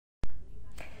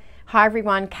Hi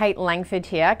everyone, Kate Langford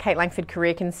here, Kate Langford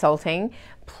Career Consulting.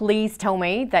 Please tell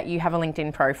me that you have a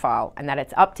LinkedIn profile and that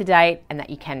it's up to date and that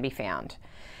you can be found.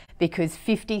 Because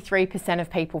 53% of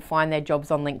people find their jobs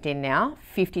on LinkedIn now,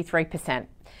 53%.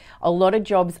 A lot of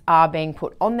jobs are being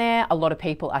put on there. A lot of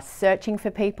people are searching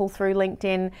for people through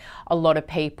LinkedIn. A lot of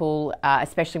people,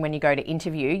 especially when you go to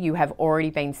interview, you have already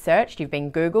been searched, you've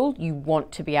been Googled. You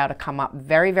want to be able to come up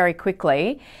very, very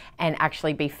quickly and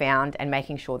actually be found, and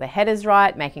making sure the header's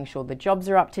right, making sure the jobs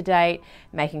are up to date,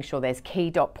 making sure there's key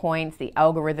dot points, the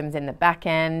algorithms in the back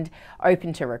end,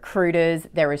 open to recruiters.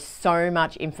 There is so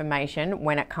much information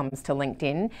when it comes to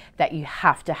LinkedIn that you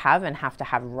have to have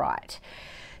right.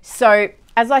 So,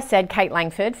 as I said, Kate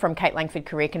Langford from Kate Langford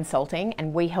Career Consulting,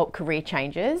 and we help career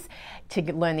changers to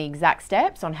learn the exact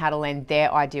steps on how to land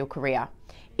their ideal career,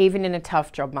 even in a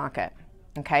tough job market.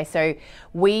 Okay, so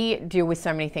we deal with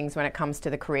so many things when it comes to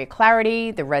the career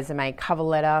clarity, the resume cover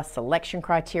letter, selection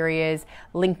criterias,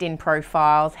 LinkedIn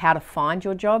profiles, how to find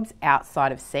your jobs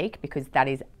outside of Seek, because that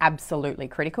is absolutely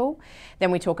critical. Then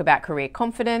we talk about career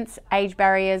confidence, age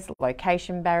barriers,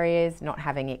 location barriers, not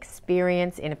having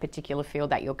experience in a particular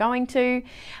field that you're going to.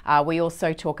 We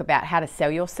also talk about how to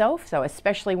sell yourself, so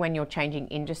especially when you're changing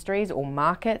industries or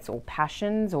markets or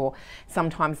passions, or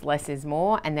sometimes less is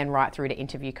more, and then right through to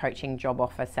interview coaching, job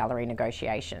offer, salary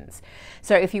negotiations.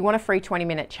 So if you want a free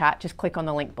 20-minute chat, just click on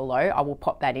the link below. I will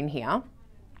pop that in here.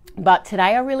 But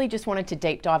today I really just wanted to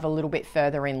deep dive a little bit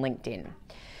further in LinkedIn.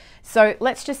 So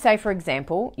let's just say, for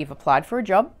example, you've applied for a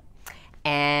job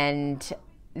and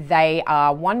they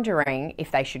are wondering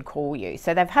if they should call you.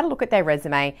 So they've had a look at their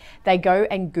resume, they go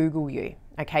and Google you.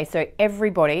 Okay, so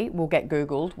everybody will get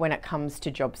Googled when it comes to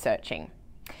job searching.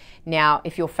 Now,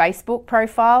 if your Facebook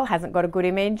profile hasn't got a good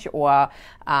image, or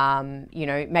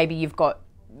maybe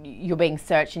you're being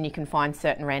searched and you can find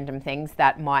certain random things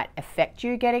that might affect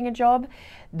you getting a job,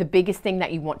 the biggest thing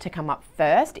that you want to come up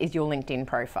first is your LinkedIn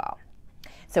profile.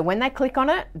 So when they click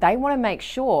on it, they want to make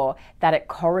sure that it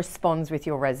corresponds with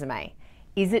your resume.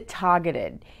 Is it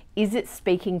targeted? Is it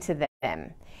speaking to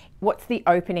them? What's the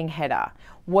opening header?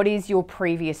 What is your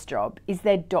previous job? Is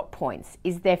there dot points?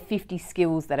 Is there 50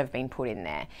 skills that have been put in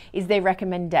there? Is there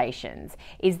recommendations?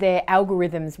 Is there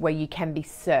algorithms where you can be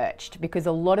searched? Because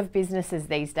a lot of businesses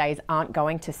these days aren't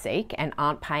going to Seek and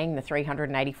aren't paying the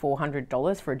 $380,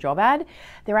 $400 for a job ad.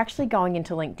 They're actually going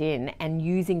into LinkedIn and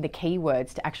using the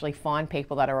keywords to actually find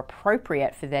people that are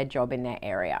appropriate for their job in their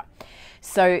area.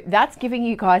 So that's giving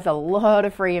you guys a lot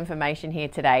of free information here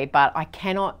today, but I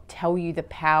cannot tell you the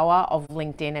power of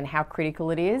LinkedIn and how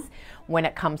critical it is when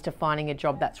it comes to finding a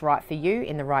job that's right for you,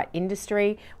 in the right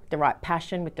industry, with the right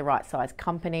passion, with the right size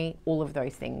company, all of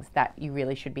those things that you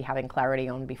really should be having clarity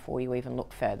on before you even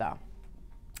look further.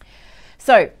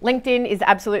 So LinkedIn is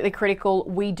absolutely critical.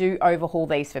 We do overhaul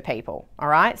these for people, all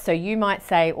right? So you might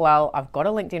say, well, I've got a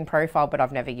LinkedIn profile, but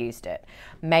I've never used it.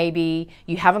 Maybe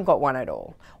you haven't got one at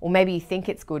all. Or maybe you think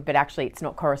it's good, but actually it's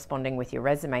not corresponding with your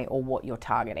resume or what you're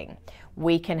targeting.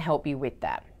 We can help you with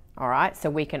that. All right, so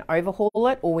we can overhaul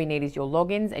it. All we need is your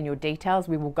logins and your details.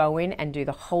 We will go in and do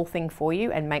the whole thing for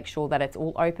you and make sure that it's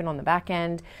all open on the back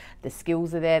end. The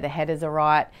skills are there, the headers are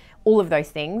right, all of those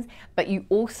things. But you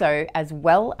also, as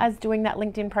well as doing that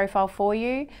LinkedIn profile for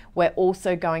you, we're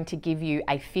also going to give you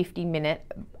a 50-minute,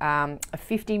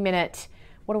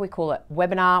 what do we call it?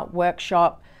 Webinar,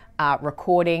 workshop,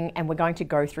 recording, and we're going to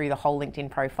go through the whole LinkedIn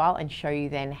profile and show you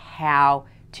then how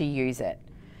to use it.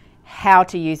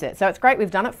 So it's great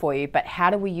we've done it for you, but how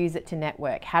do we use it to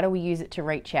network? How do we use it to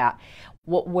reach out?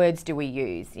 What words do we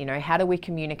use? How do we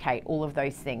communicate? All of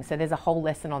those things. So there's a whole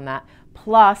lesson on that.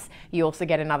 Plus, you also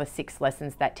get another 6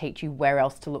 lessons that teach you where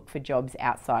else to look for jobs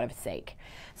outside of Seek.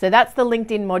 So that's the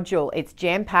LinkedIn module. It's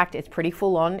jam-packed. It's pretty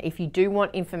full on. If you do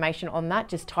want information on that,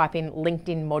 just type in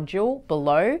LinkedIn module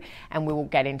below and we will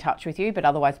get in touch with you. But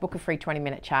otherwise, book a free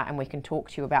 20-minute chat and we can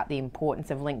talk to you about the importance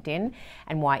of LinkedIn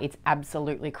and why it's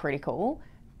absolutely critical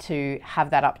to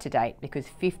have that up to date, because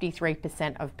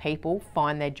 53% of people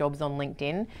find their jobs on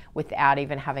LinkedIn without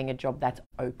even having a job that's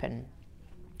open.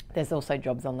 There's also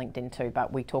jobs on LinkedIn too,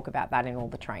 but we talk about that in all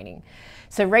the training.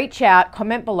 So reach out,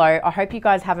 comment below. I hope you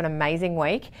guys have an amazing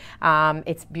week.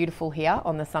 It's beautiful here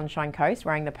on the Sunshine Coast,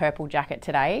 wearing the purple jacket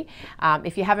today.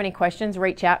 If you have any questions,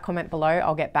 reach out, comment below.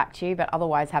 I'll get back to you, but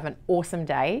otherwise have an awesome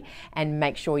day and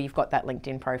make sure you've got that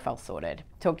LinkedIn profile sorted.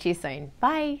 Talk to you soon.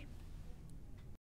 Bye.